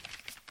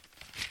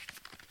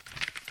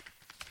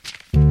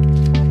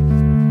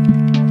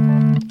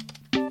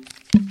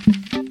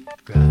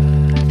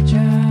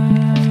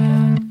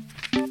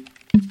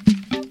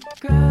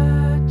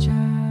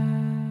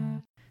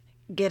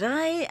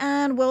G'day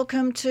and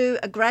welcome to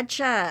a Grad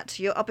Chat,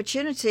 your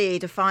opportunity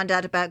to find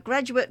out about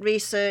graduate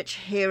research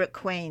here at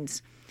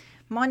Queen's.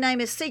 My name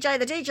is CJ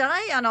the DJ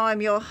and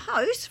I'm your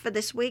host for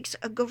this week's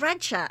Grad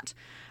Chat.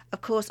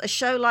 Of course, a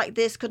show like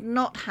this could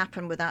not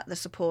happen without the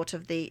support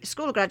of the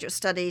School of Graduate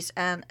Studies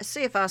and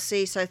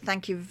CFRC, so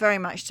thank you very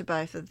much to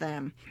both of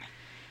them.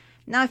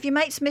 Now, if your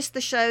mates miss the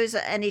shows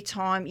at any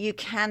time, you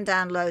can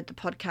download the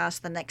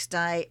podcast the next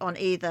day on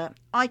either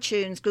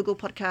iTunes, Google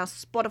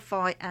Podcasts,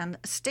 Spotify and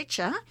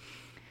Stitcher.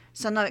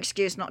 So no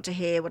excuse not to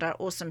hear what our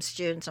awesome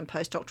students and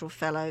postdoctoral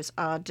fellows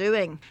are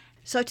doing.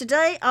 So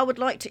today I would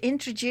like to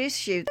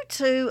introduce you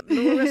to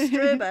Laura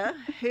Struber,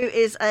 who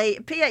is a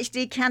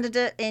PhD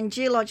candidate in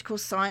geological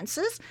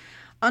sciences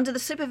under the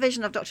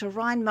supervision of Dr.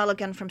 Ryan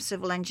Mulligan from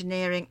civil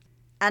engineering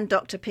and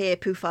Dr. Pierre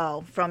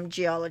Poufal from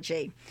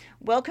geology.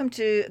 Welcome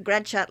to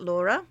Grad Chat,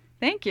 Laura.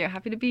 Thank you.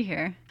 Happy to be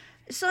here.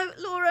 So,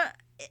 Laura,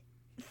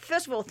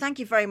 first of all, thank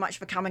you very much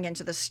for coming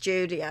into the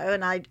studio.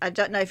 And I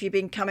don't know if you've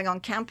been coming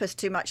on campus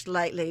too much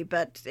lately,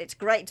 but it's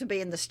great to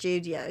be in the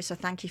studio. So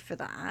thank you for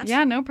that.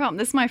 Yeah, no problem.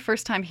 This is my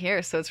first time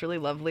here, so it's really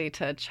lovely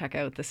to check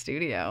out the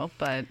studio.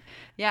 But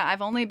yeah,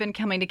 I've only been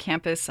coming to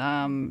campus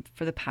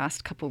for the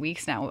past couple of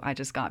weeks now. I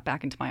just got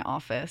back into my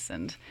office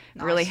and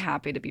really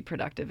happy to be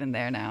productive in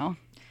there now.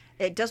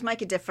 It does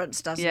make a difference,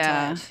 doesn't it?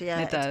 Yeah,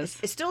 it does.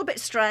 It's still a bit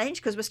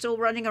strange because we're still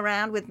running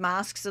around with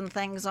masks and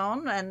things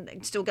on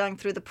and still going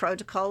through the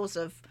protocols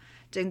of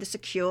doing the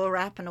secure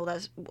app and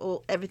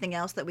everything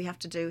else that we have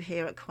to do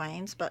here at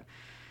Queen's. But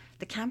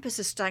the campus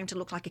is starting to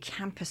look like a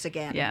campus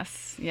again.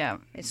 Yes, yeah.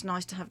 It's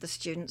nice to have the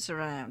students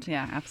around.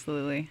 Yeah,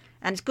 absolutely.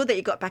 And it's good that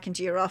you got back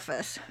into your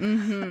office.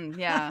 Mm-hmm,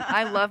 yeah,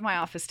 I love my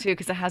office too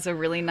because it has a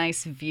really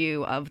nice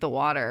view of the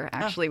water,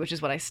 actually, which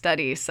is what I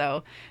study.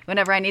 So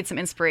whenever I need some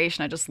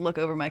inspiration, I just look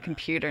over my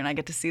computer and I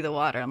get to see the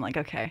water. I'm like,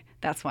 okay,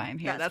 that's why I'm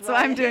here. That's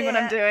why I'm doing what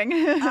I'm doing.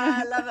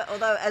 I love it.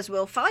 Although, as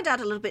we'll find out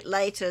a little bit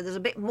later, there's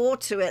a bit more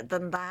to it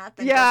than that.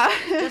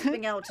 Just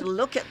being able to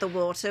look at the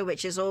water,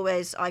 which is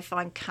always, I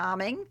find,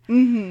 calming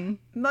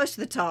most of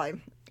the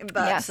time.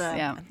 But yes,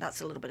 that's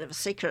a little bit of a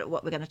secret,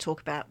 what we're going to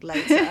talk about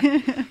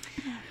later.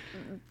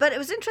 But it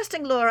was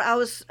interesting, Laura. I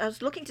was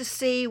looking to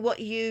see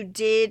what you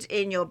did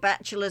in your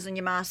bachelor's and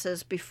your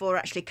master's before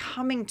actually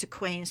coming to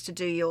Queen's to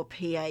do your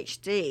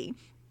PhD.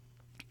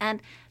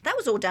 And that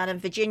was all down in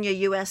Virginia,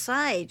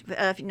 USA.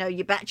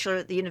 Your bachelor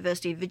at the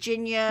University of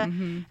Virginia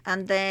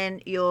and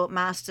then your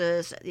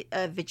master's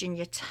at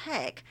Virginia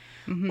Tech.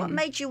 What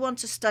made you want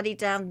to study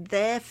down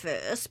there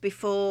first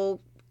before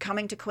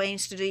coming to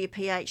Queen's to do your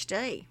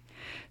PhD?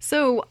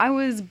 So I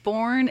was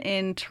born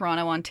in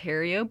Toronto,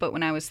 Ontario, but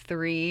when I was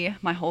 3,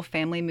 my whole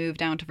family moved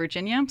down to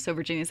Virginia. So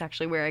Virginia is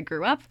actually where I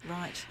grew up.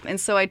 Right. And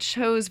so I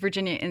chose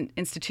Virginia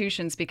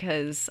institutions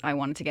because I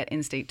wanted to get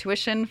in-state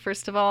tuition,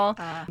 first of all.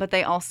 But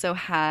they also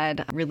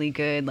had really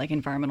good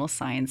environmental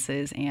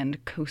sciences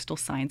and coastal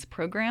science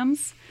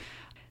programs.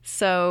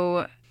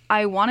 So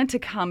I wanted to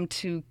come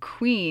to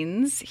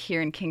Queen's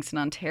here in Kingston,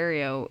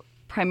 Ontario,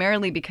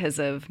 primarily because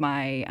of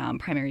my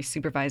primary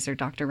supervisor,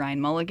 Dr. Ryan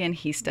Mulligan.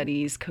 He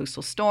studies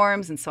coastal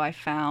storms, and so I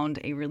found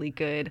a really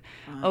good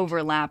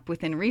overlap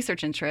within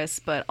research interests.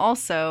 But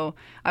also,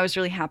 I was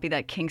really happy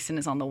that Kingston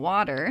is on the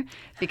water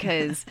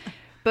because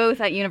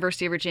both at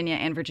University of Virginia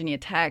and Virginia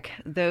Tech,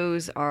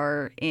 those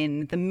are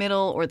in the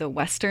middle or the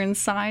western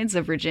sides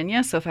of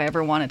Virginia. So if I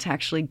ever wanted to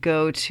actually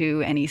go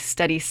to any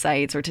study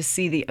sites or to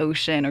see the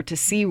ocean or to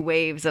see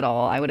waves at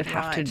all, I would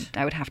have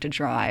to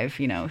drive,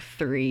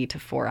 3 to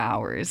 4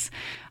 hours.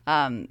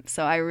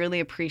 So I really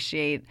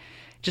appreciate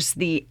just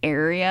the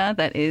area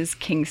that is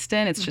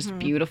Kingston. It's just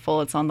beautiful.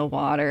 It's on the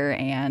water,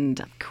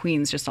 and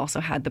Queen's just also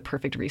had the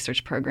perfect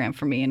research program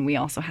for me. And we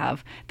also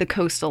have the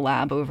Coastal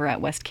Lab over at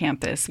West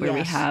Campus where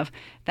we have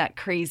that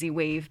crazy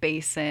wave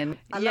basin.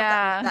 I love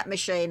that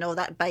machine or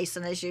that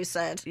basin, as you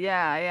said.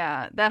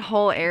 Yeah. That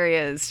whole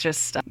area is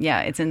just,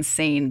 it's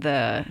insane,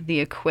 the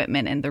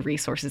equipment and the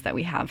resources that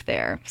we have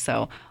there.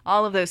 So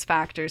all of those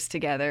factors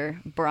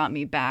together brought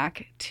me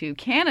back to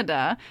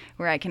Canada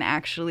where I can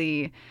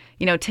actually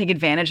take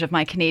advantage of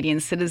my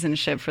Canadian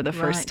citizenship for the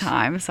first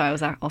time. So I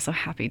was also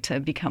happy to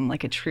become a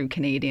true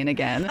Canadian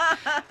again.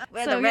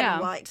 We're the red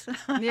and white.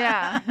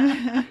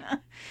 Yeah.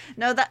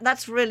 No,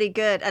 that's really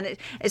good. And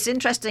it's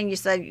interesting you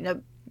said,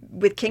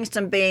 with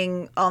Kingston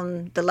being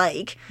on the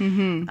lake,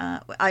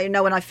 I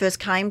know when I first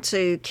came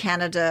to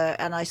Canada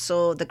and I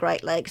saw the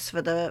Great Lakes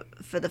for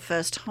the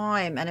first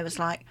time, and it was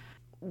like,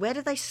 where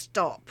do they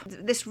stop?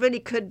 This really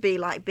could be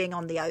like being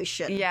on the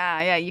ocean.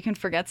 Yeah, you can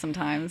forget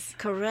sometimes.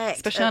 Correct.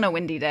 Especially on a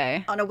windy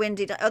day. On a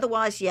windy day.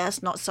 Otherwise,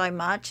 yes, not so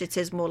much. It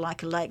is more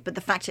like a lake. But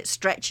the fact it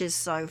stretches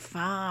so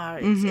far,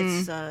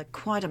 it's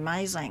quite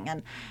amazing.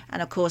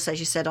 And of course, as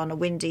you said, on a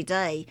windy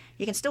day,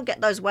 you can still get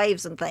those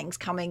waves and things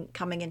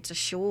coming into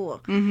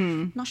shore.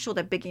 Not sure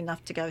they're big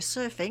enough to go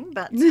surfing,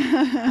 but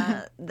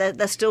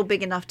they're still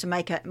big enough to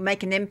make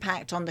an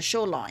impact on the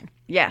shoreline.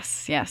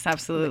 Yes,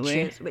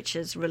 absolutely. Which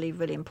is really,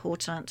 really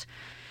important.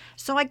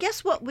 So I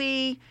guess what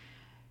we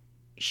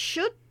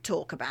should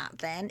talk about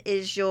then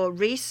is your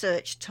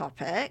research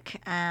topic.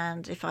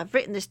 And if I've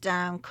written this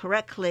down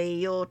correctly,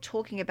 you're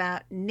talking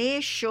about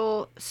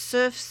nearshore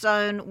surf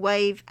zone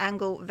wave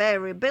angle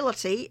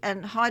variability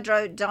and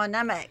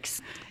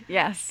hydrodynamics.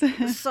 Yes.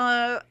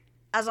 So,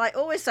 as I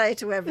always say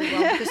to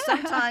everyone, because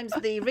sometimes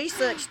the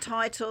research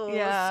titles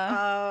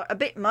are a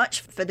bit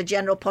much for the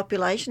general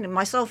population, and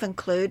myself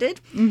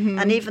included. Mm-hmm.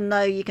 And even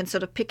though you can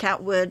sort of pick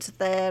out words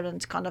there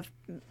and kind of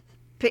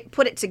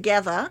put it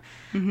together,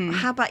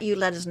 how about you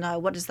let us know,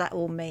 what does that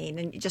all mean,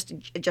 and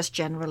just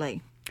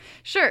generally?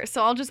 Sure.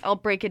 So I'll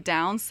break it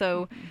down.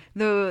 So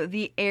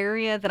the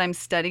area that I'm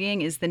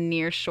studying is the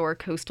nearshore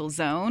coastal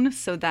zone.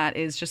 So that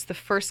is just the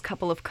first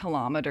couple of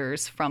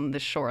kilometers from the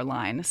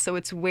shoreline. So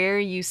it's where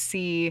you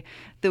see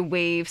the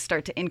waves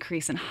start to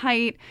increase in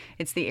height.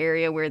 It's the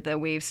area where the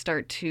waves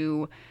start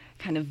to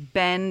kind of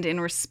bend in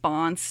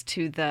response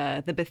to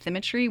the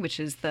bathymetry,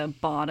 which is the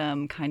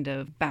bottom kind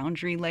of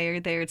boundary layer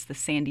there. It's the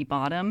sandy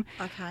bottom.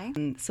 Okay.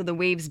 And so the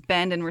waves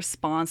bend in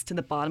response to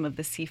the bottom of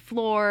the sea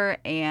floor,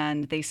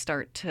 and they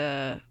start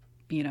to,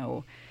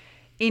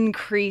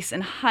 increase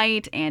in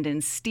height and in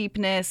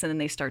steepness, and then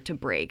they start to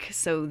break.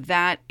 So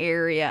that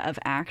area of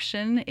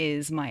action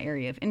is my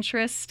area of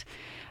interest.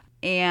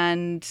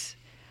 And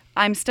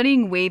I'm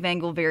studying wave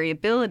angle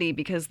variability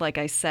because, like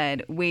I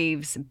said,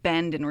 waves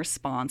bend in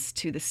response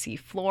to the sea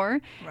floor.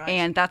 Right.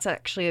 And that's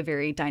actually a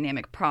very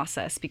dynamic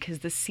process because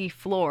the sea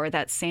floor,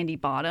 that sandy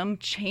bottom,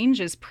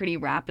 changes pretty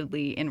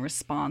rapidly in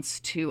response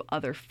to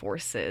other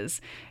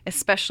forces,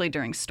 especially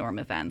during storm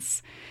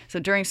events. So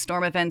during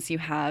storm events, you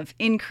have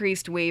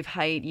increased wave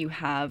height, you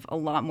have a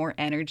lot more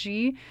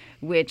energy,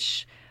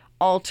 which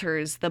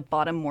alters the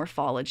bottom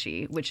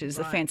morphology, which is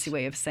a fancy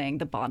way of saying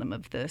the bottom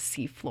of the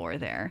sea floor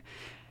there.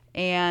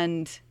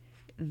 And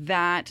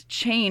that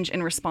change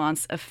in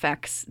response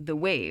affects the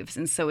waves.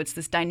 And so it's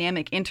this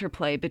dynamic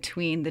interplay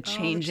between the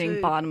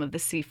changing bottom of the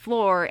sea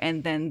floor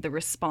and then the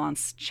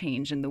response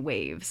change in the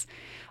waves.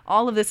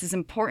 All of this is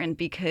important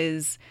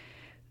because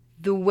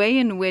the way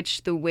in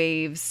which the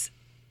waves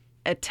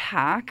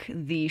attack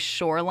the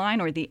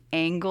shoreline or the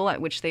angle at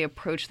which they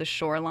approach the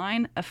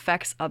shoreline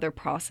affects other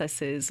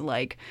processes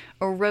like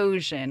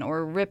erosion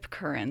or rip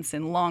currents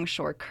and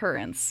longshore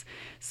currents.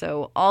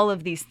 So all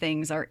of these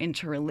things are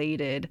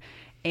interrelated,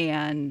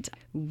 and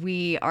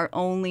we are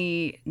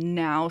only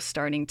now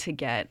starting to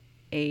get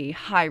a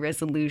high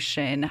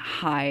resolution,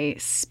 high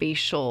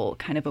spatial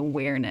kind of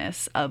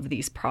awareness of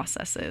these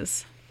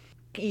processes.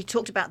 You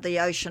talked about the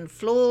ocean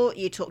floor,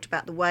 you talked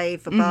about the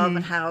wave above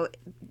and how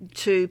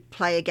two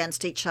play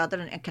against each other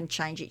and can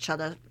change each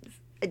other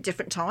at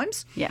different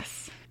times.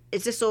 Yes.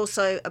 Is this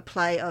also a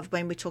play of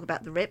when we talk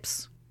about the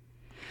rips?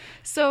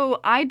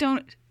 So I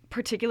don't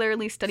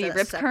particularly study So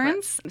rip separate.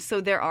 currents.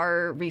 So there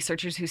are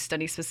researchers who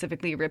study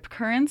specifically rip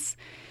currents.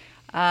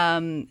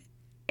 And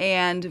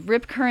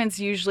rip currents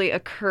usually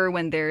occur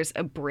when there's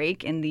a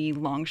break in the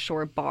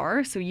longshore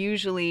bar. So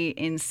usually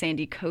in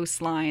sandy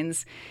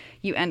coastlines,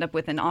 you end up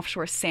with an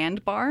offshore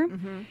sandbar,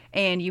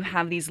 and you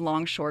have these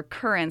longshore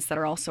currents that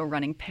are also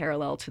running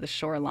parallel to the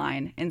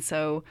shoreline. And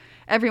so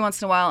every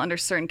once in a while, under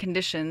certain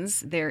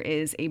conditions, there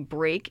is a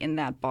break in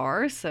that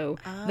bar. So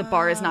the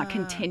bar is not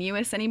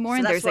continuous anymore, So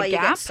and that's there's why a you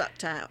gap. get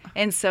sucked out.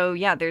 And so,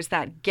 there's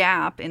that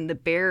gap in the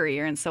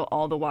barrier, and so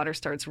all the water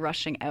starts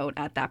rushing out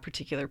at that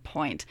particular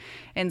point.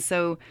 And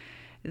so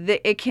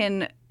it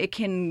can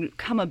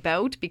come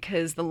about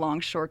because the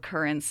longshore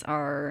currents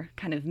are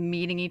kind of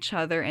meeting each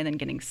other and then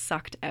getting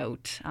sucked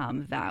out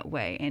that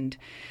way. And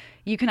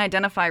you can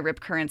identify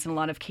rip currents in a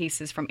lot of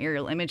cases from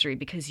aerial imagery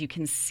because you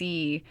can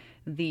see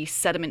the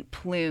sediment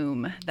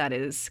plume that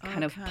is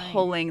kind of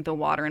pulling the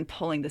water and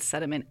pulling the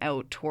sediment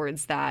out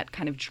towards that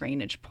kind of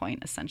drainage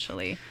point,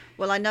 essentially.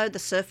 Well, I know the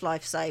surf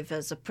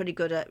lifesavers are pretty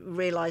good at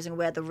realising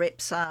where the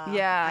rips are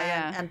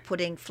and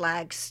putting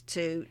flags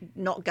to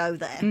not go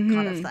there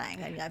kind of thing.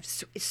 And,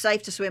 it's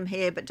safe to swim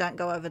here, but don't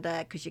go over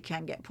there because you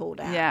can get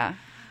pulled out. Yeah.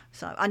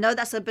 So I know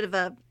that's a bit of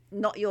a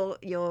not your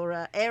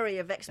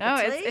area of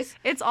expertise.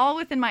 No, it's all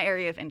within my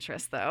area of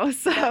interest, though.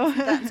 So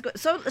that's good.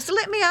 So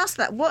let me ask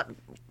that.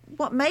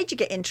 What made you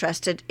get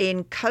interested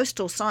in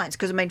coastal science?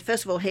 Because, I mean,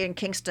 first of all, here in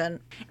Kingston,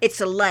 it's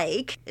a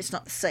lake. It's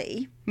not the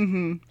sea.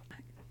 Mm-hmm.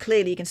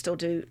 Clearly, you can still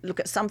look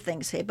at some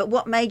things here. But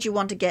what made you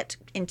want to get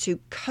into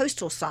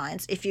coastal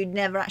science if you'd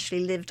never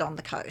actually lived on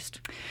the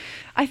coast?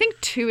 I think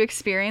two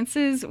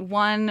experiences.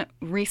 One,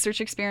 research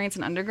experience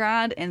in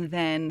undergrad, and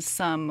then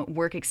some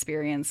work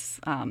experience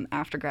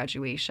after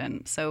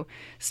graduation. So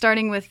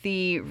starting with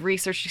the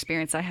research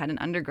experience I had in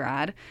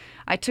undergrad,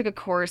 I took a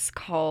course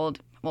called,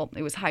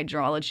 it was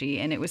hydrology,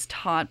 and it was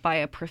taught by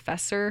a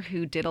professor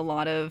who did a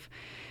lot of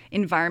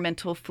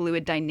environmental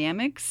fluid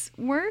dynamics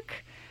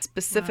work,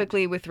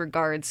 specifically with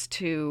regards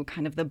to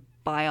kind of the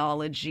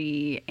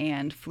biology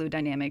and fluid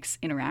dynamics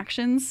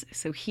interactions.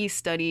 So he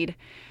studied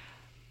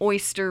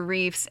oyster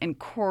reefs and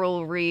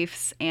coral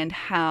reefs and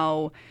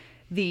how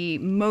the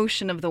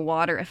motion of the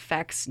water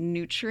affects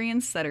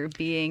nutrients that are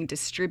being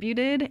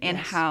distributed and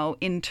how,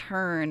 in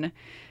turn,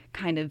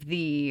 kind of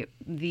the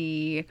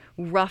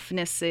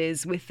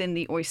roughnesses within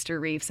the oyster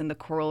reefs and the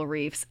coral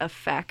reefs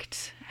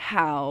affect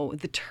how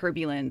the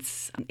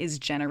turbulence is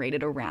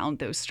generated around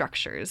those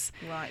structures.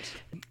 Right.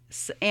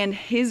 And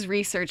his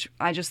research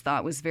I just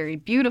thought was very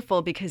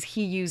beautiful because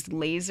he used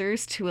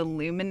lasers to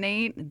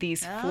illuminate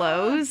these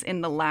flows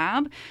in the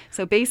lab.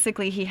 So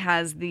basically he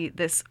has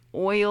this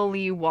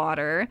oily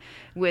water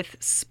with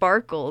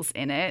sparkles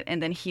in it,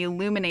 and then he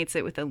illuminates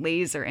it with a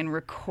laser and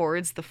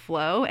records the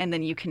flow, and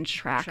then you can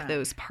track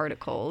those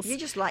particles. You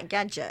just like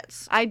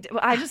gadgets. I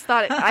just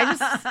thought,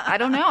 I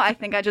don't know. I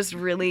think I just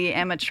really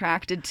am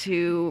attracted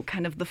to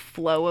kind of the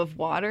flow of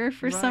water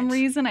for some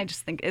reason. I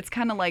just think it's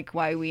kind of like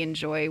why we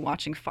enjoy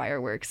watching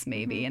fireworks,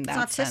 maybe, in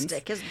that sense. It's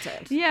artistic, isn't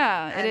it?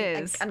 Yeah,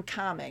 it is. And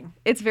calming.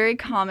 It's very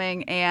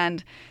calming.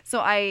 And so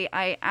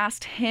I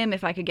asked him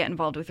if I could get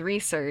involved with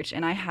research,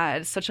 and I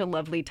had such a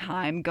lovely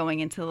time going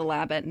into the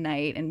lab at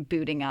night and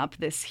booting up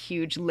this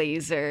huge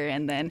laser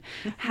and then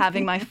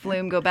having my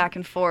flume go back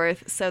and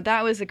forth. So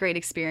that was a great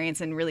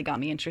experience and really got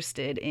me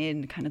interested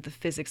in kind of the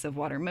physics of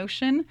water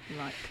motion.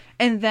 Right.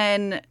 And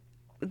then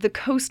the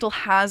coastal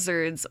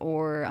hazards,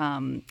 or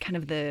kind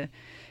of the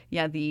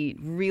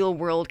real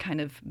world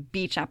kind of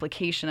beach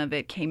application of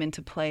it, came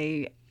into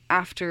play.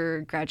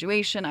 After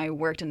graduation, I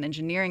worked in an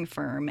engineering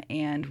firm,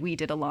 and we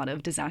did a lot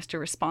of disaster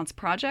response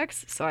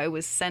projects. So I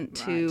was sent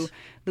to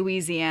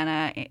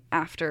Louisiana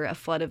after a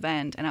flood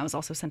event, and I was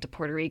also sent to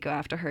Puerto Rico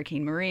after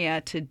Hurricane Maria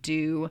to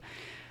do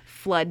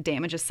flood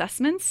damage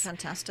assessments.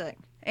 Fantastic.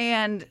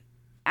 And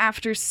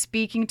after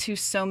speaking to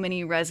so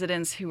many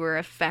residents who were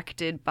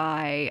affected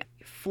by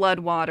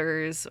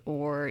floodwaters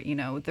or,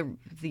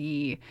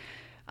 the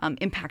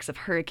impacts of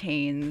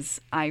hurricanes,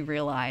 I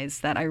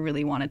realized that I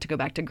really wanted to go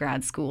back to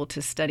grad school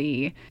to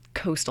study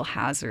coastal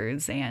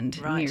hazards and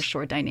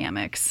nearshore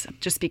dynamics,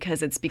 just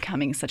because it's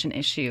becoming such an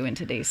issue in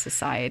today's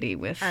society.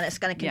 And it's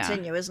going to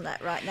continue, isn't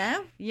it, right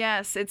now?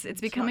 Yes,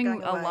 it's becoming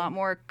a lot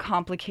more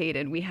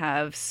complicated. We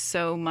have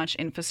so much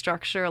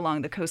infrastructure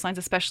along the coastlines,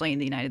 especially in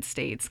the United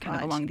States, kind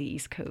of along the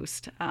East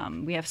Coast.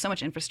 We have so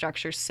much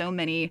infrastructure, so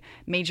many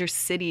major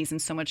cities,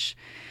 and so much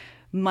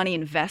money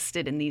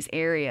invested in these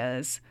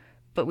areas.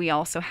 But we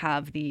also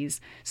have these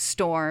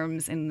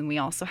storms, and then we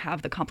also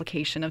have the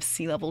complication of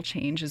sea level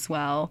change as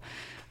well.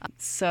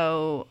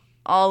 So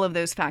all of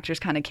those factors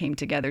kind of came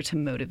together to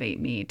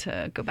motivate me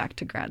to go back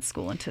to grad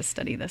school and to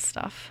study this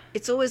stuff.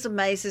 It always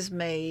amazes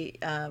me,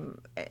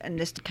 in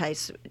this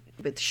case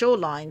with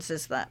shorelines,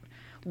 is that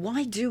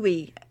why do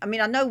we? I mean,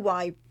 I know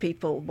why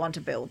people want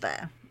to build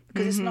there,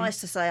 because it's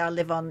nice to say I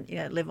live on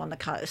the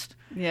coast.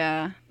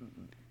 Yeah.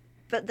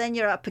 But then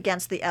you're up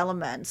against the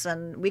elements,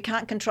 and we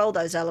can't control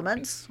those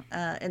elements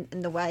in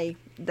the way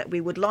that we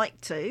would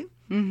like to.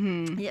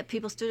 Mm-hmm. Yet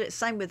people still do it.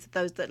 Same with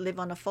those that live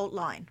on a fault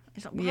line.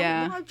 It's like,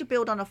 why would you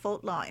build on a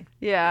fault line?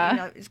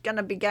 Yeah. It's going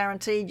to be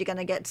guaranteed you're going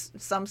to get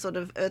some sort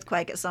of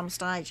earthquake at some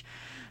stage.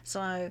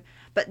 So,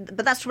 but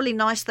that's really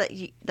nice that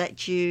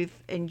you've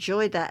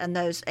enjoyed that, and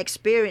those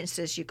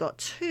experiences you got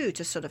to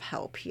sort of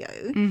help you.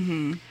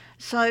 Mm-hmm.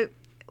 So,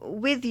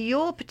 with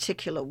your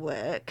particular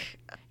work,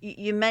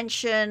 you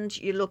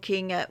mentioned you're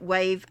looking at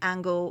wave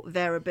angle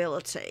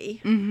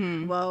variability.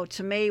 Mm-hmm. Well,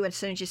 to me, as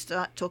soon as you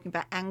start talking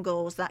about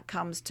angles, that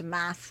comes to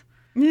math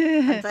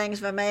and things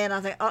for me, and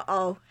I think,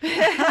 uh-oh.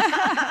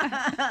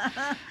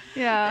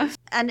 Yeah.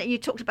 And you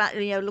talked about,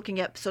 looking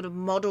at sort of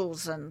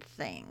models and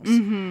things.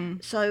 Mm-hmm.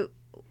 So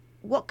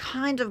what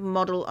kind of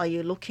model are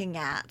you looking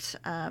at,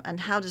 and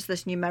how does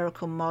this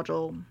numerical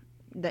model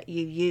that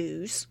you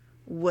use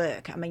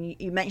work? I mean,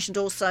 you mentioned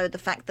also the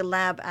fact the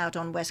lab out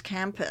on West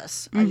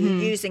Campus. Are you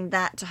using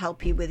that to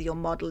help you with your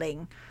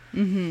modeling?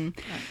 Mm-hmm.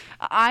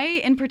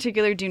 I, in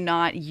particular, do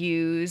not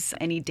use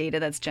any data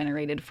that's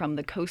generated from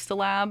the Coastal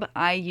Lab.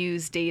 I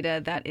use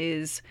data that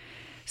is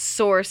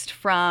sourced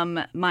from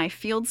my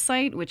field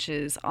site, which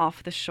is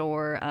off the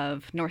shore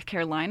of North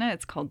Carolina.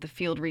 It's called the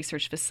Field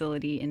Research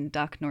Facility in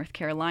Duck, North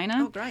Carolina.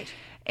 Oh, great.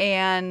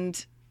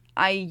 And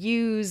I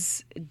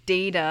use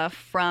data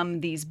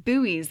from these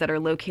buoys that are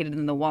located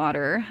in the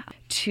water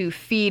to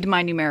feed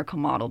my numerical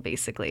model,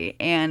 basically.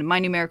 And my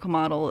numerical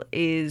model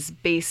is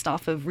based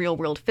off of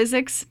real-world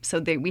physics. So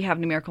we have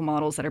numerical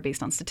models that are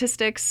based on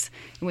statistics,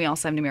 and we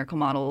also have numerical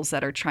models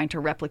that are trying to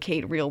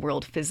replicate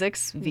real-world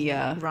physics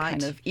via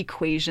kind of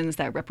equations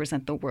that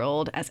represent the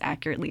world as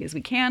accurately as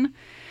we can.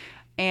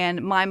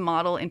 And my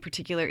model in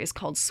particular is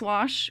called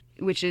SWASH,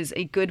 which is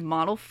a good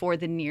model for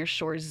the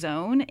nearshore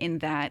zone in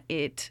that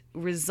it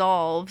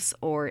resolves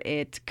or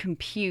it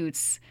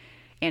computes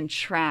and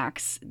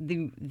tracks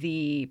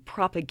the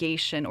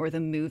propagation or the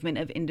movement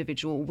of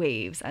individual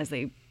waves as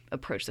they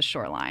approach the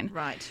shoreline.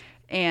 Right.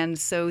 And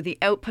so the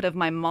output of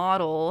my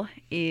model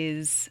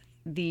is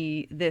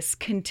this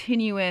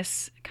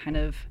continuous kind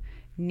of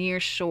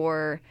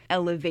nearshore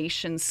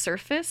elevation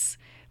surface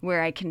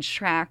where I can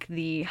track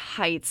the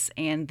heights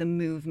and the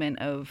movement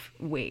of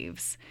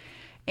waves.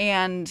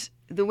 And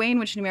the way in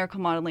which numerical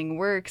modeling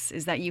works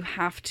is that you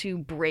have to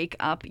break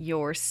up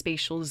your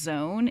spatial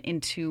zone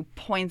into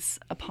points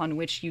upon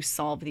which you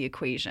solve the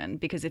equation.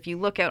 Because if you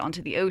look out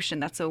onto the ocean,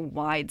 that's a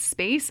wide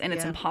space, and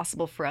it's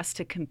impossible for us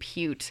to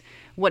compute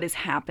what is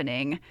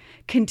happening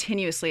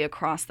continuously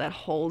across that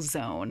whole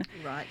zone.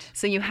 Right.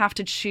 So you have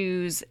to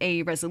choose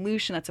a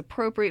resolution that's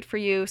appropriate for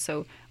you.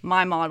 So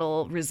my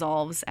model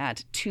resolves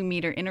at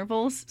 2-meter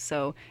intervals.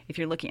 So if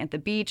you're looking at the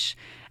beach,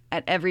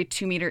 at every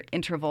 2-meter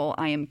interval,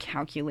 I am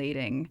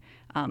calculating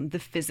the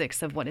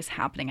physics of what is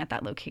happening at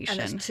that location.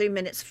 And it's 2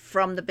 minutes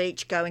from the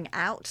beach going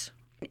out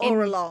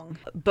or along?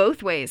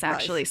 Both ways,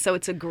 actually. Both. So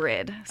it's a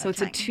grid. So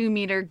it's a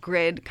 2-meter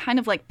grid, kind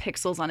of like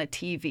pixels on a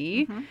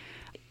TV. Mm-hmm.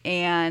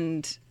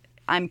 And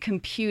I'm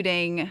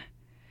computing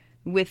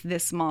with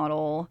this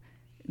model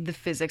the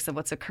physics of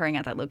what's occurring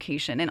at that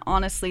location. And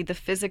honestly, the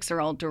physics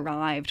are all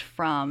derived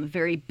from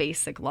very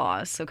basic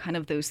laws. So kind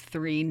of those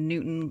 3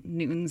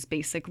 Newton's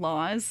basic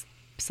laws.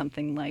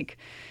 Something like,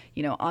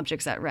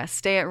 objects at rest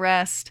stay at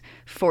rest,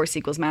 force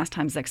equals mass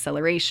times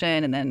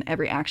acceleration, and then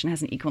every action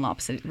has an equal and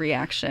opposite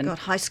reaction. God,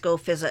 high school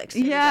physics.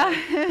 Yeah.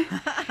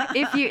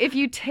 If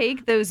you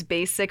take those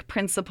basic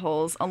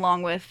principles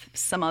along with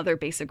some other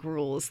basic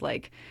rules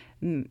like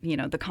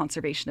the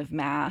conservation of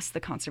mass, the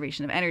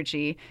conservation of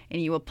energy,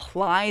 and you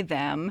apply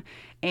them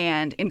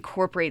and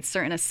incorporate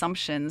certain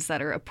assumptions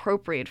that are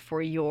appropriate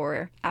for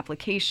your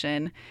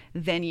application,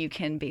 then you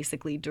can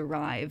basically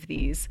derive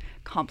these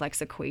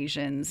complex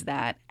equations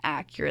that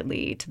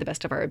accurately, to the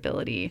best of our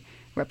ability,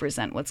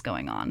 represent what's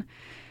going on.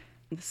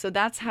 So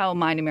that's how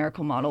my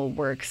numerical model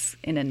works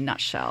in a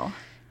nutshell.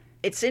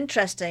 It's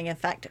interesting. In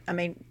fact,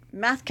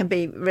 math can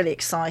be really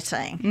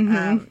exciting.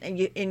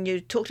 Mm-hmm. And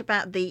you talked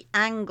about the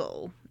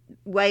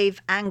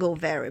wave angle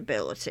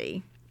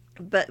variability,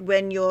 but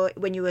when you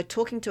were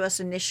talking to us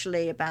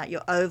initially about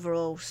your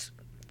overall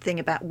thing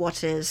about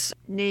what is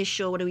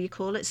nearshore, what do you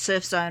call it,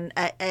 surf zone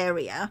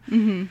area,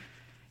 mm-hmm.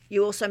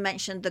 you also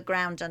mentioned the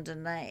ground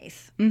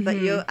underneath, mm-hmm. but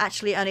you're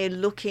actually only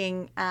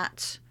looking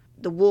at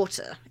the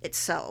water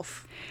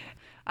itself.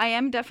 I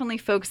am definitely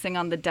focusing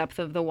on the depth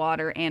of the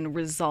water and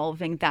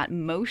resolving that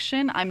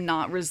motion. I'm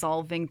not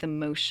resolving the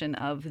motion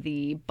of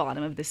the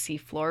bottom of the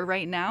seafloor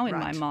right now in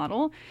my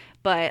model,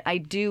 but I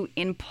do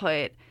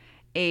input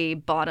a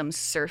bottom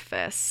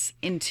surface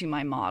into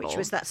my model. Which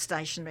was that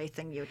stationary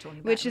thing you were talking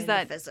about, which is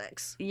that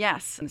physics.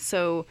 Yes.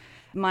 So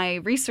my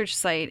research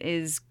site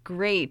is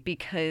great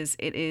because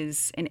it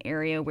is an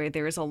area where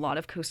there is a lot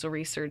of coastal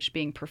research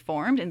being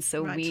performed. And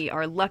so we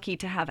are lucky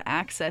to have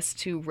access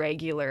to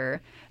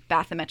regular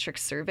bathymetric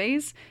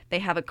surveys. They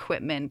have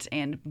equipment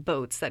and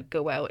boats that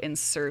go out and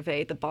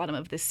survey the bottom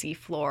of the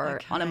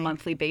seafloor on a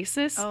monthly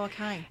basis. Oh,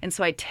 okay. And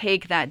so I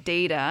take that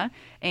data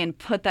and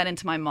put that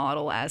into my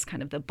model as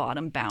kind of the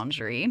bottom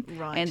boundary.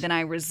 Right. And then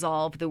I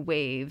resolve the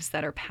waves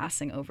that are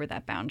passing over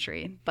that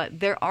boundary.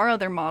 But there are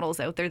other models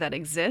out there that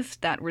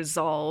exist that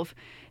resolve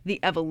the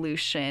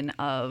evolution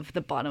of the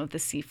bottom of the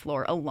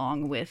seafloor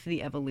along with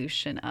the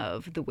evolution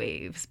of the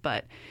waves.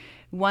 But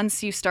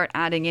once you start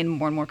adding in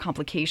more and more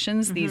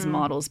complications, mm-hmm. these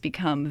models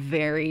become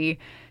very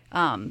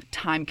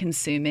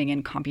time-consuming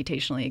and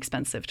computationally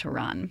expensive to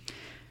run.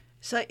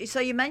 So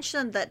you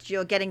mentioned that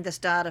you're getting this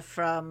data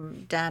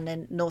from down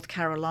in North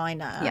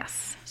Carolina.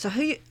 Yes. So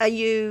who are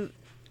you?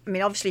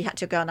 Obviously you had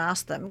to go and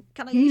ask them,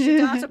 can I use your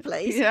data,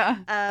 please? Yeah.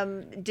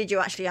 Did you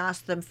actually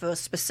ask them for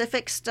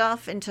specific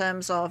stuff in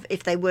terms of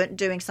if they weren't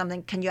doing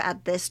something, can you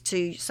add this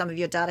to some of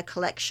your data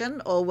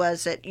collection? Or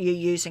was it you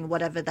using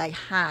whatever they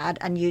had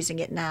and using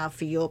it now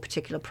for your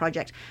particular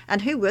project?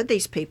 And who were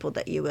these people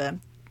that you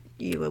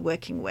were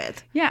working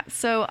with? Yeah,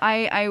 so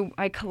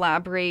I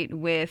collaborate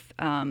with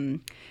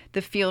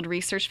the Field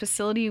Research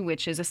Facility,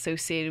 which is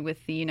associated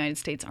with the United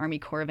States Army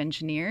Corps of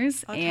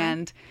Engineers. Okay.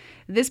 And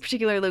this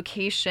particular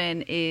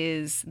location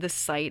is the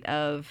site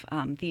of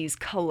these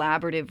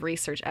collaborative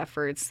research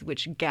efforts,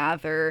 which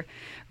gather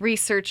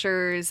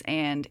researchers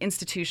and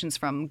institutions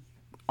from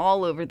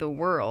all over the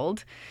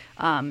world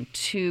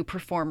to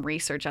perform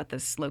research at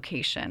this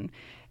location.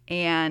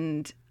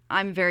 And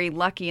I'm very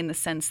lucky in the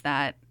sense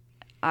that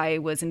I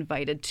was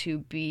invited to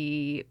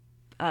be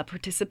a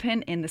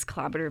participant in this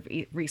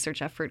collaborative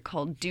research effort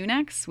called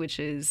DUNEX,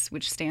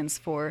 which stands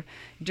for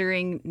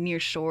During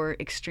Nearshore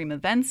Extreme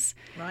Events.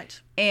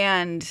 Right.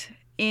 And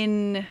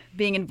in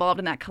being involved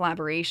in that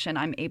collaboration,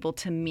 I'm able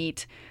to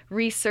meet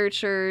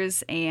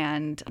researchers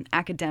and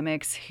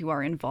academics who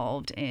are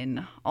involved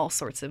in all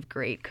sorts of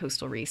great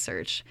coastal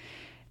research.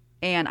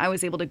 And I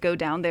was able to go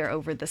down there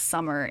over the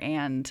summer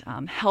and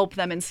help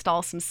them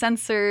install some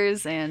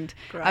sensors. And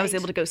Great. I was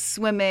able to go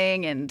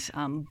swimming and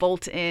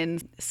bolt in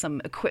some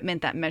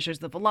equipment that measures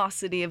the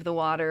velocity of the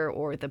water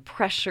or the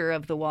pressure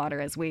of the water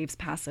as waves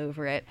pass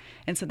over it.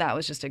 And so that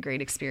was just a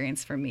great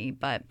experience for me.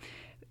 But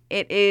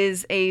it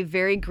is a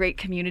very great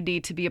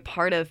community to be a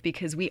part of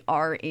because we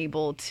are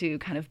able to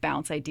kind of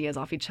bounce ideas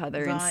off each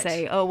other and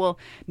say, oh, well,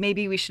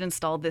 maybe we should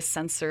install this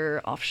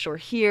sensor offshore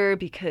here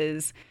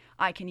because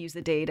I can use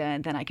the data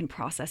and then I can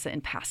process it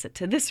and pass it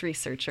to this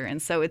researcher.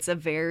 And so it's a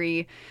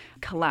very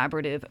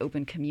collaborative,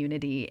 open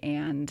community.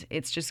 And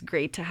it's just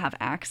great to have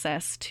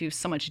access to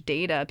so much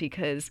data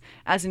because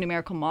as a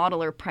numerical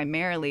modeler,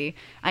 primarily,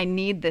 I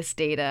need this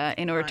data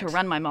in order to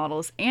run my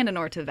models and in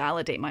order to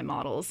validate my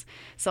models.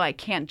 So I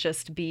can't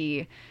just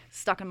be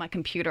stuck on my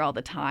computer all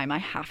the time. I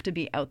have to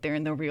be out there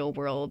in the real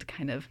world,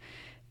 kind of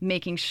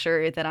making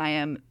sure that I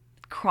am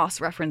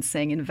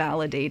cross-referencing and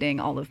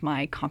validating all of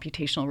my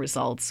computational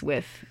results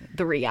with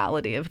the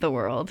reality of the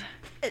world.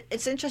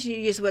 It's interesting you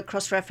use the word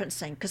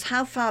cross-referencing because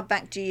how far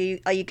back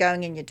are you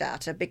going in your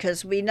data?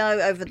 Because we know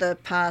over the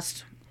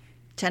past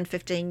 10,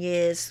 15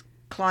 years,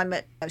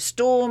 climate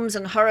storms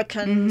and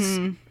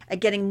hurricanes are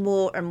getting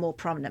more and more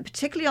prominent,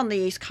 particularly on the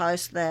east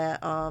coast there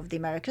of the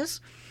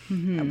Americas,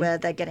 where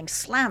they're getting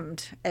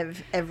slammed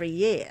every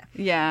year.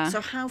 Yeah.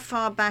 So how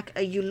far back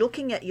are you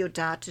looking at your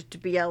data to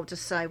be able to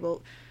say,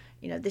 well,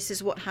 this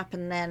is what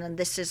happened then, and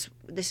this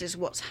is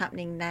what's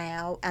happening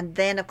now, and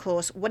then of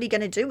course, what are you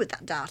going to do with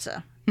that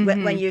data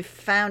when you've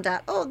found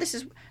out? Oh,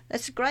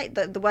 that's great.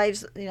 The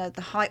waves,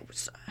 the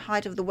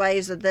height of the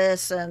waves are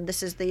this, and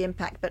this is the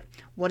impact. But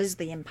what is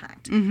the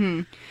impact?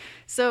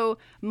 So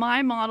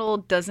my model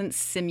doesn't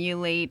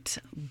simulate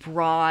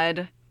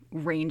broad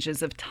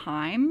ranges of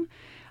time.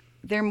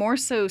 They're more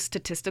so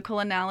statistical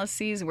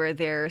analyses where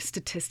they're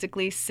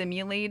statistically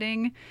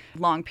simulating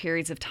long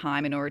periods of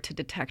time in order to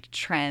detect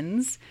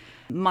trends.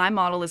 My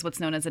model is what's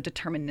known as a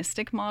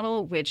deterministic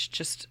model, which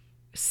just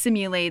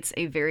simulates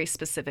a very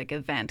specific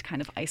event,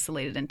 kind of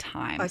isolated in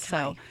time. Okay.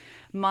 So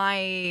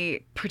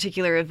my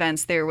particular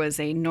events, there was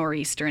a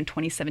nor'easter in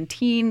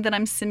 2017 that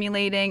I'm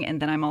simulating,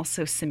 and then I'm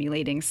also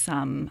simulating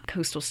some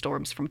coastal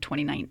storms from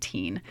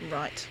 2019.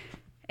 Right.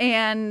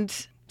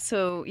 And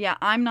so, yeah,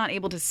 I'm not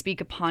able to speak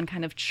upon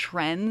kind of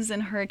trends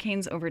in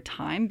hurricanes over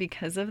time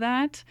because of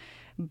that.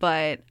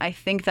 But I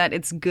think that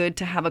it's good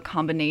to have a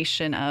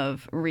combination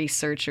of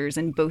researchers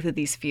in both of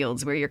these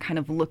fields where you're kind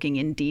of looking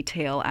in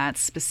detail at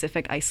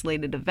specific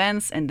isolated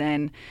events and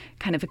then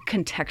kind of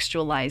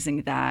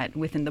contextualizing that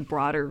within the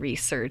broader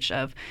research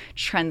of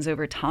trends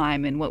over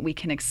time and what we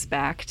can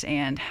expect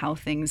and how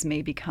things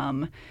may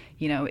become,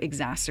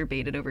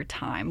 exacerbated over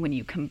time when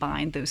you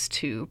combine those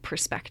two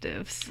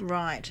perspectives.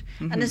 Right.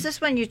 And is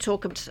this when you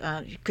talk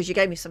about, because you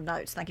gave me some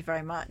notes, thank you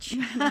very much.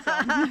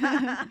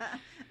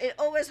 It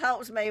always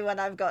helps me when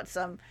I've got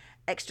some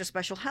extra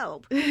special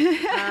help.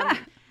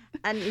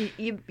 And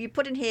you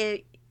put in here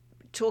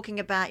talking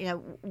about,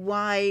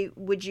 why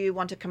would you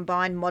want to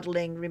combine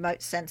modelling,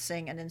 remote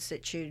sensing and in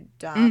situ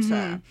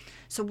data?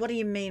 So what do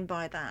you mean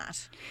by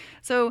that?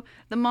 So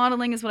the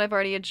modeling is what I've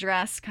already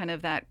addressed, kind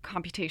of that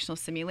computational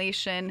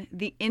simulation.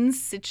 The in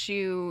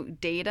situ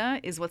data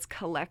is what's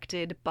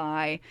collected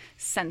by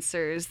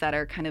sensors that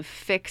are kind of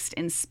fixed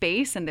in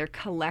space, and they're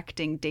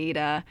collecting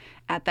data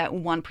at that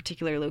one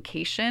particular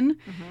location.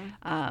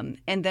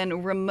 And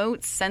then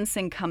remote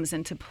sensing comes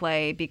into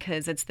play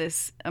because it's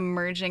this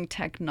emerging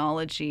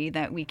technology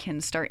that we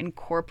can start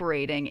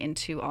incorporating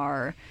into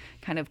our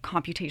kind of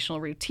computational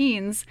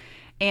routines.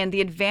 And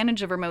the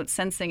advantage of remote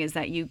sensing is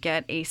that you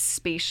get a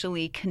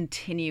spatially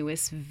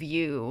continuous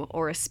view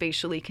or a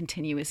spatially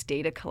continuous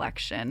data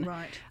collection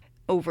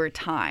over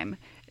time.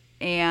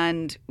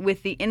 And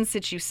with the in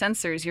situ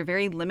sensors, you're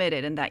very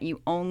limited in that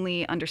you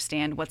only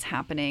understand what's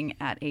happening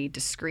at a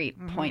discrete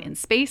point in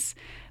space.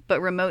 But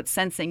remote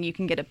sensing, you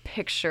can get a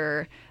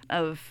picture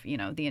of,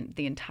 the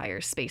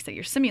entire space that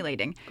you're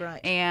simulating.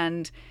 Right.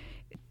 And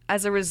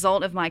as a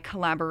result of my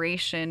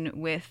collaboration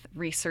with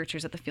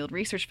researchers at the Field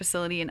Research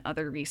Facility and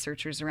other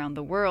researchers around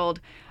the world,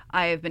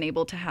 I have been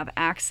able to have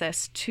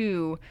access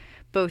to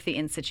both the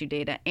in situ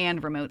data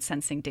and remote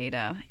sensing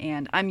data.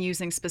 And I'm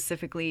using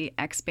specifically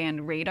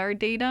X-band radar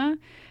data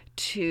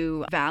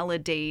to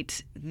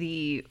validate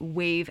the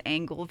wave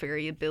angle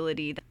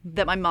variability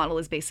that my model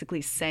is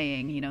basically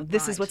saying,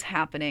 this is what's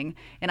happening.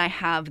 And I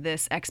have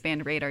this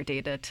X-band radar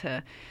data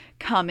to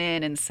come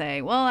in and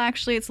say, well,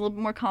 actually, it's a little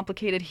bit more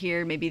complicated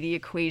here. Maybe the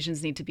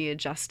equations need to be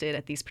adjusted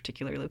at these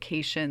particular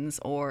locations.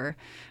 Or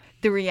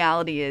the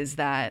reality is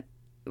that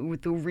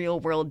with the real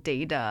world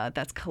data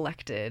that's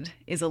collected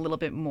is a little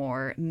bit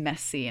more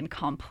messy and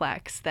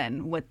complex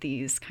than what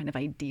these kind of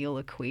ideal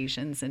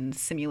equations and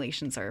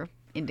simulations are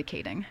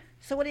indicating.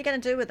 So what are you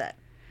going to do with it?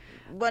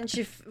 Once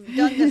you've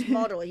done this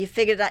model, you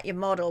figured out your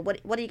model, what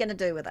are you going to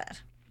do with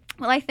that?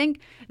 Well, I think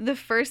the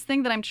first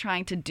thing that I'm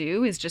trying to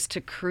do is just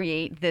to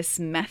create this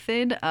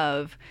method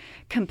of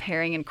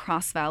comparing and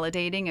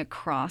cross-validating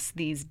across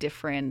these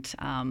different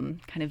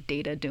kind of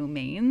data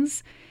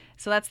domains.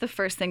 So that's the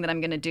first thing that I'm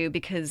going to do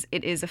because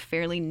it is a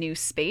fairly new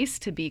space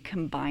to be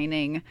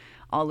combining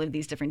all of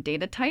these different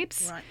data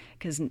types.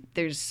 Because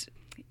there's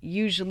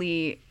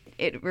usually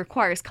it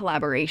requires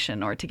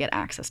collaboration or to get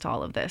access to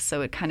all of this.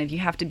 So it kind of, you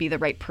have to be the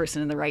right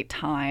person in the right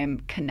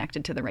time,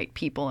 connected to the right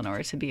people in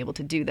order to be able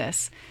to do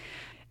this.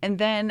 And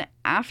then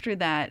after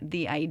that,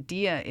 the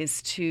idea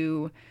is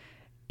to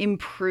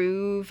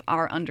improve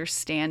our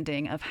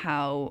understanding of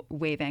how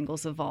wave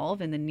angles evolve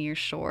in the near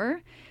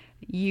shore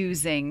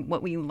using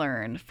what we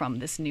learn from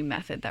this new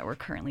method that we're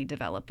currently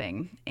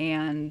developing.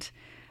 And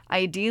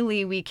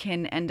ideally, we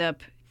can end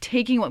up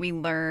taking what we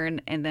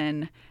learn and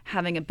then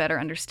having a better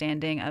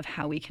understanding of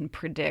how we can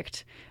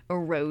predict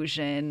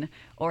erosion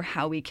or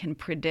how we can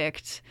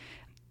predict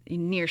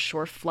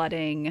nearshore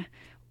flooding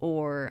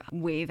or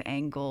wave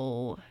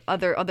angle,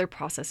 other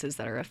processes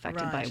that are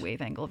affected by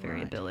wave angle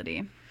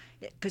variability.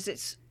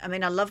 Because I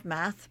love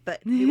math,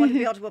 but we want to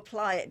be able to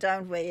apply it,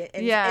 don't we?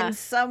 In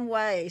some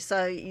way.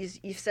 So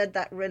you've said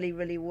that really,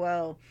 really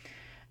well.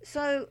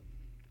 So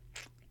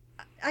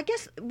I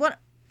guess what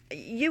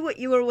you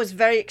were always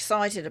very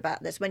excited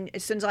about this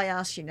as soon as I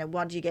asked you,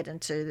 why do you get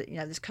into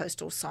this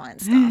coastal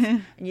science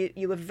stuff, and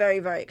you were very,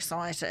 very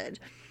excited.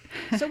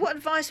 So what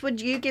advice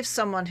would you give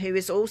someone who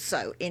is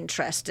also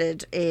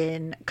interested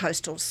in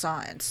coastal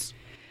science?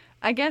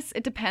 I guess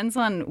it depends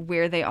on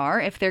where they are.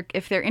 If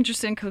they're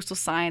interested in coastal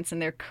science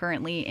and they're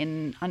currently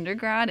in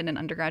undergrad in an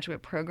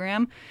undergraduate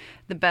program,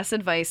 the best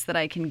advice that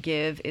I can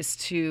give is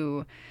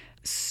to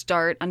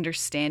start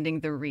understanding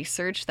the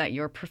research that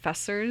your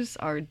professors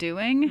are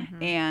doing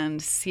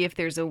and see if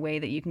there's a way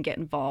that you can get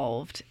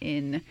involved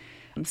in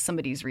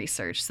somebody's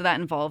research. So that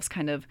involves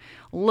kind of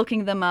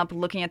looking them up,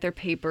 looking at their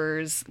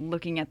papers,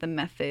 looking at the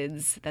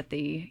methods that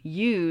they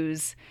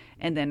use,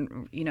 and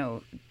then,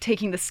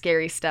 taking the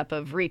scary step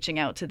of reaching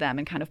out to them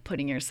and kind of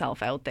putting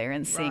yourself out there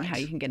and seeing how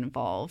you can get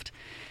involved.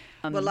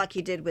 Well, like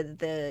you did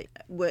with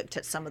worked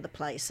at some of the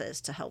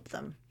places to help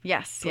them.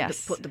 Yes.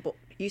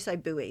 You say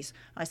buoys,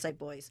 I say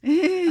boys.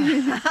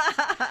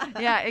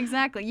 Yeah,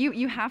 exactly.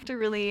 You have to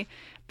really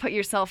put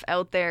yourself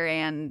out there,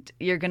 and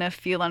you're going to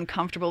feel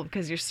uncomfortable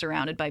because you're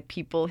surrounded by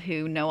people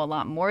who know a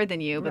lot more than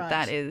you, but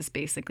that is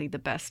basically the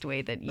best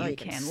way that you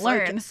can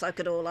learn. Soak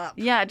it all up.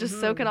 Yeah, just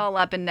soak it all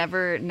up and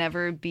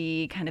never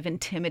be kind of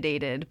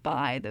intimidated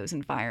by those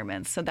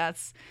environments. So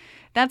that's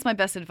my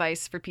best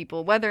advice for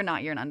people, whether or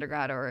not you're an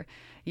undergrad or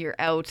you're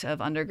out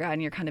of undergrad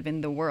and you're kind of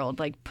in the world.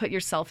 Like, put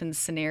yourself in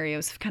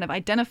scenarios, kind of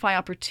identify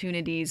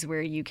opportunities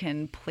where you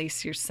can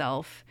place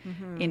yourself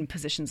in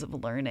positions of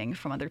learning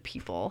from other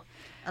people.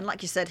 And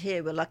like you said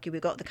here, we're lucky we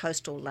got the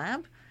coastal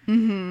lab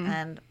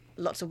and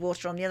lots of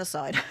water on the other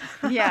side.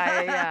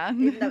 Yeah.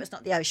 Even though it's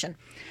not the ocean.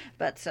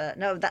 But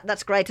no,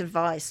 that's great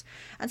advice.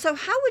 And so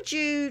how would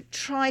you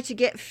try to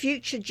get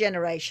future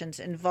generations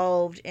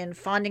involved in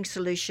finding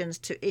solutions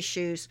to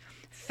issues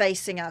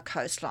facing our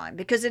coastline?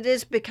 Because it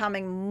is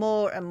becoming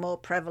more and more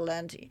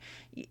prevalent,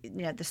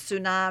 the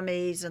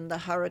tsunamis and the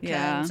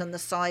hurricanes and the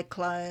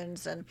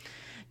cyclones and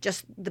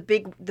just the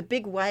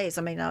big waves.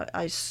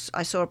 I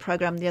saw a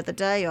program the other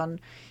day on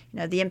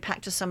the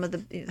impact of some of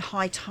the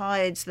high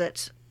tides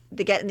that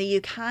they get in the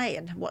UK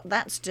and what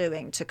that's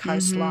doing to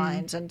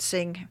coastlines and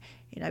seeing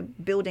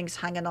buildings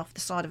hanging off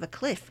the side of a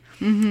cliff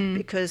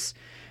because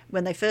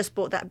when they first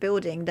bought that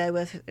building, they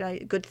were a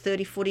good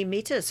 30, 40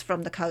 metres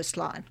from the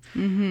coastline,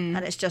 and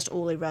it's just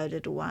all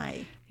eroded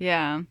away.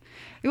 Yeah.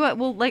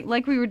 Well,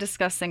 like we were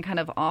discussing kind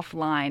of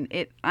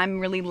offline, I'm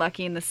really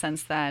lucky in the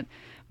sense that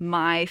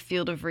my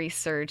field of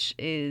research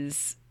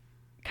is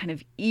kind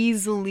of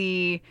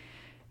easily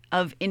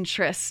of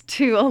interest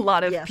to a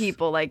lot of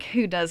people. Like,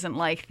 who doesn't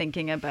like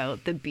thinking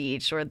about the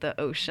beach or the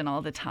ocean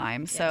all the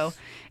time? Yes. So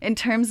in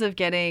terms of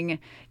getting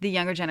the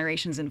younger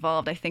generations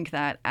involved, I think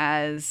that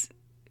as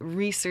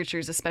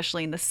researchers,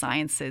 especially in the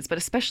sciences, but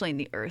especially in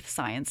the earth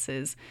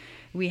sciences,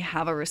 we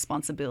have a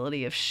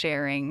responsibility of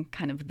sharing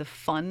kind of the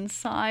fun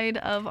side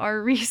of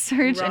our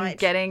research and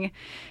getting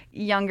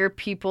younger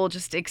people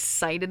just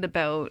excited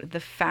about the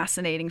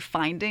fascinating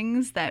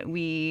findings that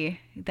we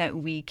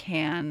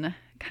can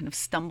kind of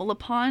stumble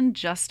upon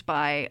just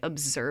by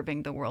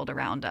observing the world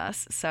around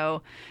us.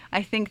 So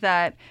I think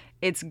that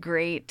it's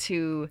great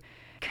to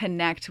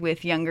connect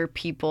with younger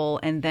people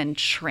and then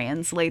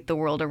translate the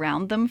world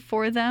around them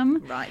for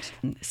them. Right.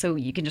 So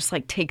you can just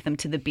take them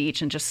to the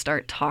beach and just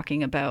start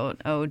talking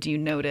about, do you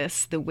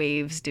notice the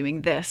waves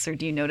doing this? Or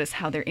do you notice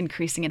how they're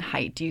increasing in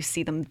height? Do you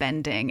see them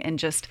bending? And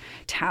just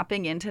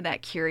tapping into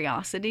that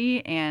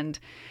curiosity and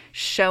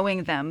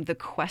showing them the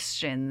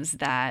questions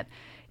that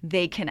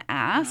they can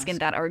ask and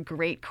that are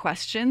great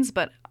questions,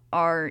 but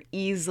are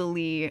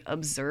easily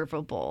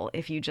observable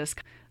if you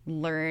just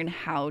learn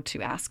how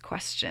to ask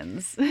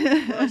questions.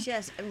 Well,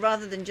 yes,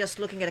 rather than just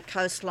looking at a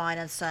coastline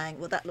and saying,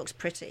 well, that looks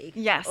pretty.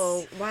 Yes.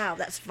 Or, wow,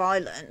 that's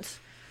violent.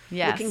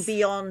 Yes. Looking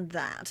beyond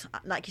that,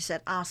 like you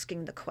said,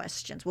 asking the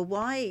questions. Well,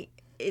 why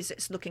is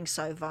it looking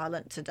so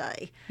violent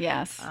today?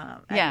 Yes.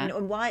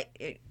 And why?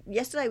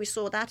 Yesterday we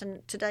saw that,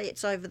 and today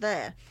it's over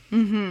there.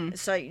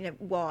 So,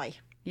 why?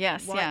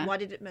 Yes. Why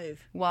did it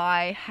move?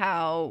 Why?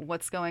 How?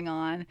 What's going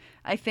on?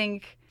 I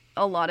think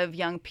a lot of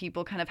young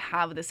people kind of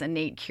have this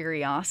innate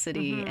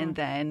curiosity, and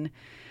then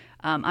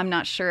I'm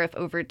not sure if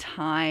over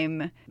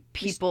time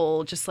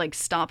people just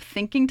stop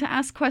thinking to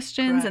ask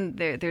questions. Correct.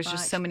 And there's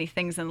just so many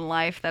things in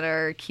life that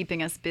are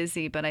keeping us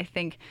busy. But I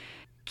think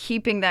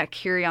keeping that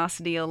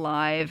curiosity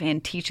alive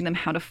and teaching them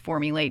how to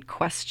formulate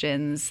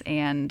questions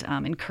and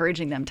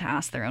encouraging them to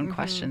ask their own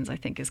questions, I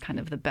think is kind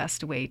of the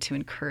best way to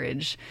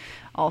encourage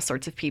all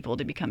sorts of people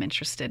to become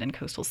interested in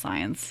coastal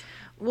science.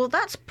 Well,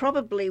 that's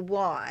probably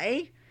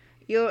why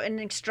you're an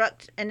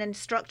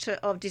instructor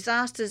of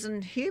disasters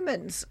and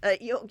humans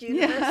at York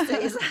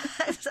University.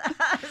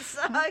 Yeah.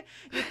 So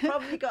you've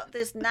probably got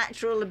this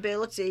natural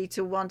ability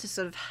to want to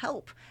sort of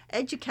help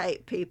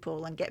educate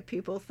people and get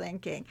people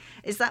thinking.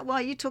 Is that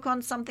why you took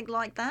on something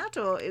like that,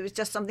 or it was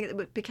just something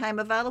that became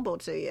available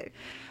to you?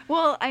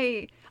 Well,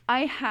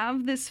 I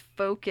have this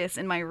focus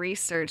in my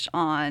research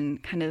on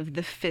kind of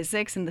the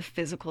physics and the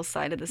physical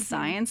side of the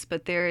science,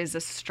 but there is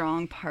a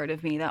strong part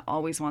of me that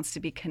always wants to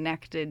be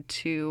connected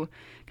to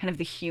kind of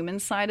the human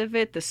side of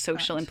it, the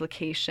social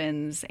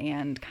implications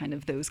and kind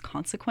of those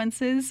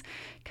consequences,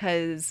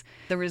 because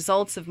the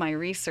results of my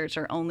research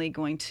are only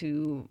going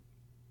to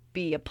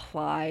be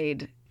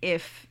applied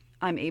if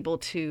I'm able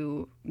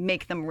to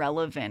make them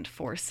relevant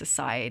for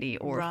society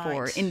or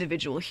for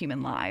individual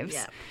human lives.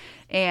 Yeah.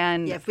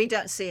 And if we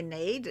don't see a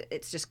need,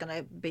 it's just going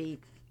to be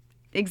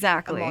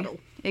exactly a model.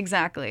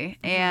 Exactly.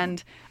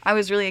 And I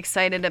was really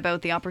excited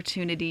about the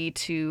opportunity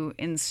to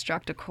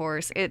instruct a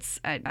course. It's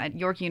at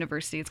York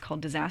University. It's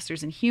called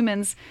Disasters in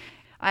Humans.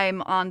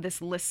 I'm on this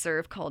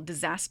listserv called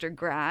Disaster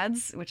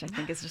Grads, which I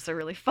think is just a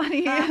really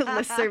funny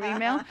listserv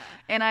email.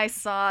 And I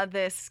saw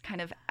this kind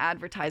of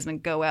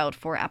advertisement go out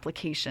for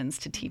applications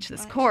to teach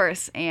this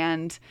course.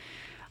 And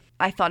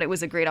I thought it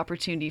was a great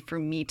opportunity for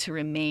me to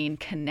remain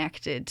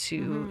connected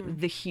to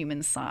the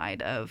human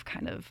side of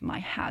kind of my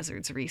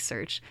hazards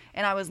research.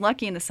 And I was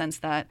lucky in the sense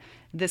that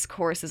this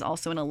course is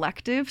also an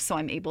elective, so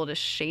I'm able to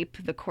shape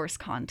the course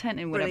content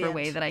in whatever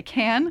way that I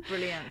can.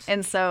 Brilliant.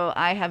 And so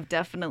I have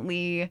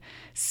definitely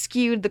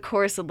skewed the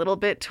course a little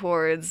bit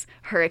towards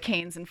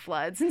hurricanes and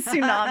floods and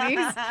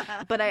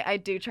tsunamis, but I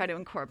do try to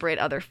incorporate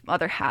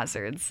other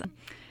hazards.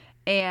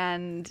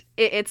 And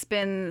it's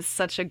been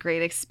such a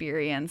great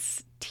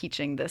experience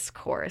teaching this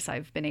course.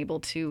 I've been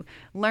able to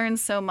learn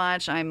so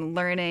much. I'm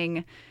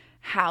learning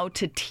how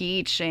to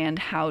teach and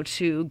how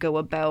to go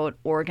about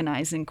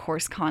organizing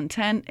course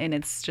content. And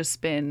it's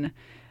just been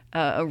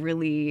a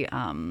really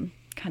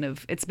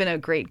it's been a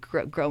great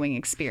growing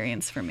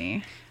experience for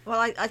me. Well,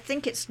 I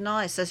think it's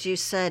nice, as you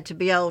said, to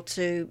be able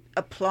to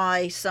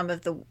apply some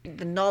of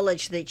the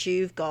knowledge that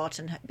you've got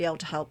and be able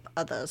to help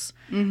others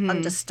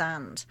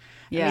understand.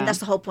 Yeah. I mean, that's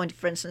the whole point,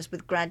 for instance,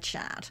 with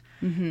GradChat.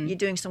 You're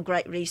doing some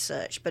great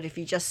research, but if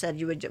you just said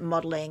you were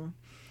modelling,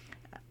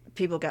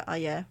 people go, oh,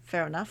 yeah,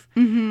 fair enough.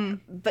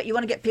 But you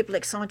want to get people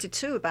excited,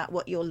 too, about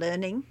what you're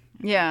learning.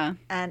 Yeah.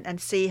 And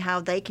see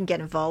how they can get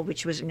involved,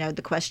 which was,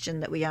 the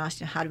question that we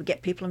asked, how do we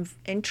get people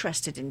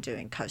interested in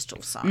doing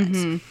coastal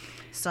science?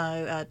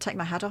 So take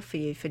my hat off for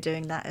you for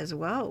doing that as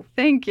well.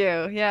 Thank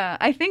you. Yeah.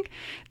 I think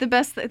the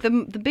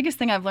biggest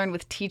thing I've learned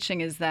with teaching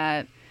is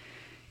that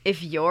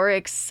if you're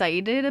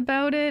excited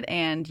about it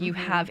and you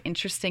have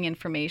interesting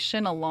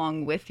information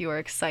along with your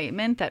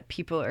excitement, that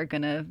people are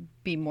going to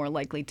be more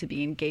likely to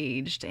be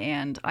engaged.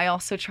 And I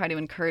also try to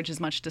encourage as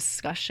much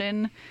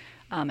discussion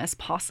as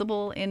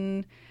possible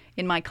in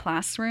my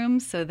classroom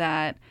so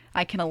that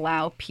I can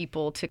allow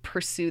people to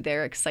pursue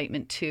their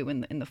excitement too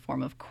in the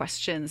form of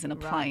questions and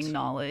applying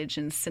knowledge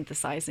and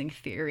synthesizing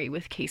theory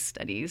with case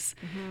studies.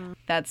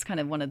 That's kind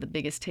of one of the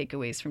biggest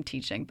takeaways from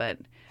teaching. But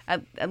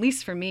at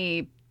least for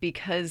me,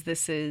 because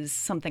this is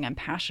something I'm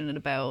passionate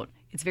about,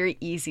 it's very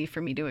easy for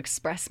me to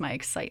express my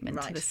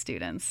excitement to the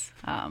students,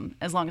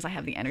 as long as I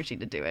have the energy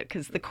to do it,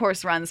 because the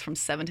course runs from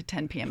 7 to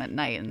 10 p.m. at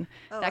night, and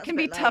that can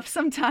be tough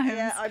sometimes.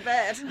 Yeah, I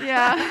bet.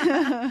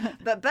 Yeah.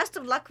 But best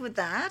of luck with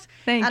that.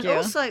 Thank you. And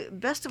also,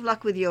 best of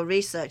luck with your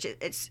research.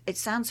 It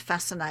sounds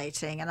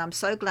fascinating, and I'm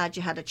so glad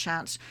you had a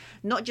chance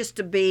not just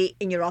to be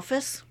in your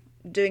office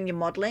doing your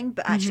modelling,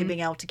 but actually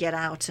being able to get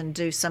out and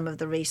do some of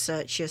the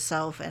research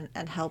yourself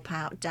and help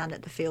out down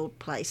at the field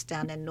place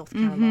down in North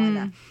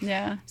Carolina.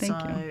 Yeah,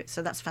 thank you.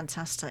 So that's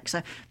fantastic.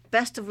 So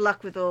best of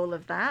luck with all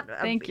of that.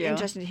 Thank you.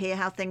 Interested to hear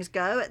how things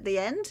go at the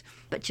end,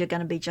 but you're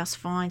going to be just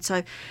fine.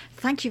 So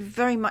thank you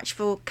very much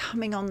for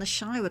coming on the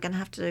show. We're going to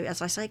have to,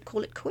 as I say,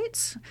 call it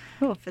quits.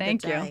 Cool.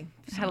 Thank you.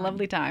 Had a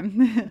lovely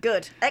time.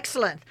 Good.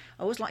 Excellent.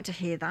 I always like to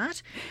hear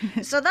that.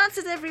 So that's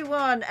it,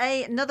 everyone.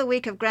 Another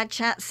week of Grad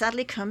Chat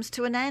sadly comes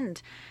to an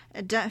end.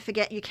 Don't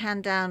forget you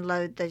can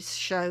download this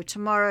show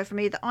tomorrow from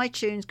either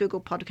iTunes,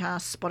 Google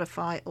Podcasts,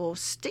 Spotify or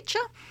Stitcher.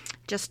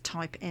 Just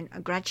type in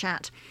a Grad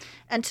Chat.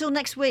 Until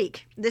next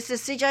week, this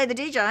is CJ the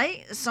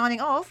DJ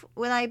signing off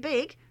with a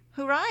big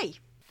hooray.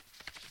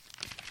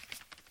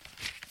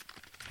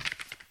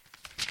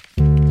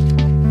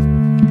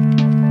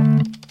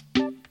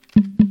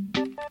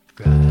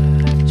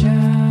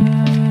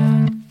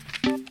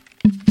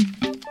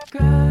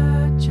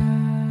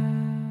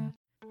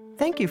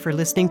 Thank you for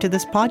listening to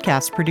this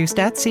podcast produced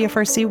at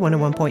CFRC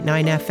 101.9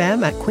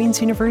 FM at Queen's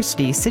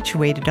University,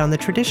 situated on the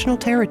traditional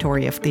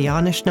territory of the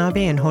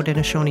Anishinaabe and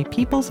Haudenosaunee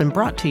peoples and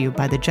brought to you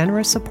by the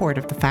generous support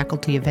of the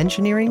Faculty of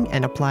Engineering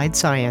and Applied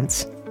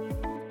Science.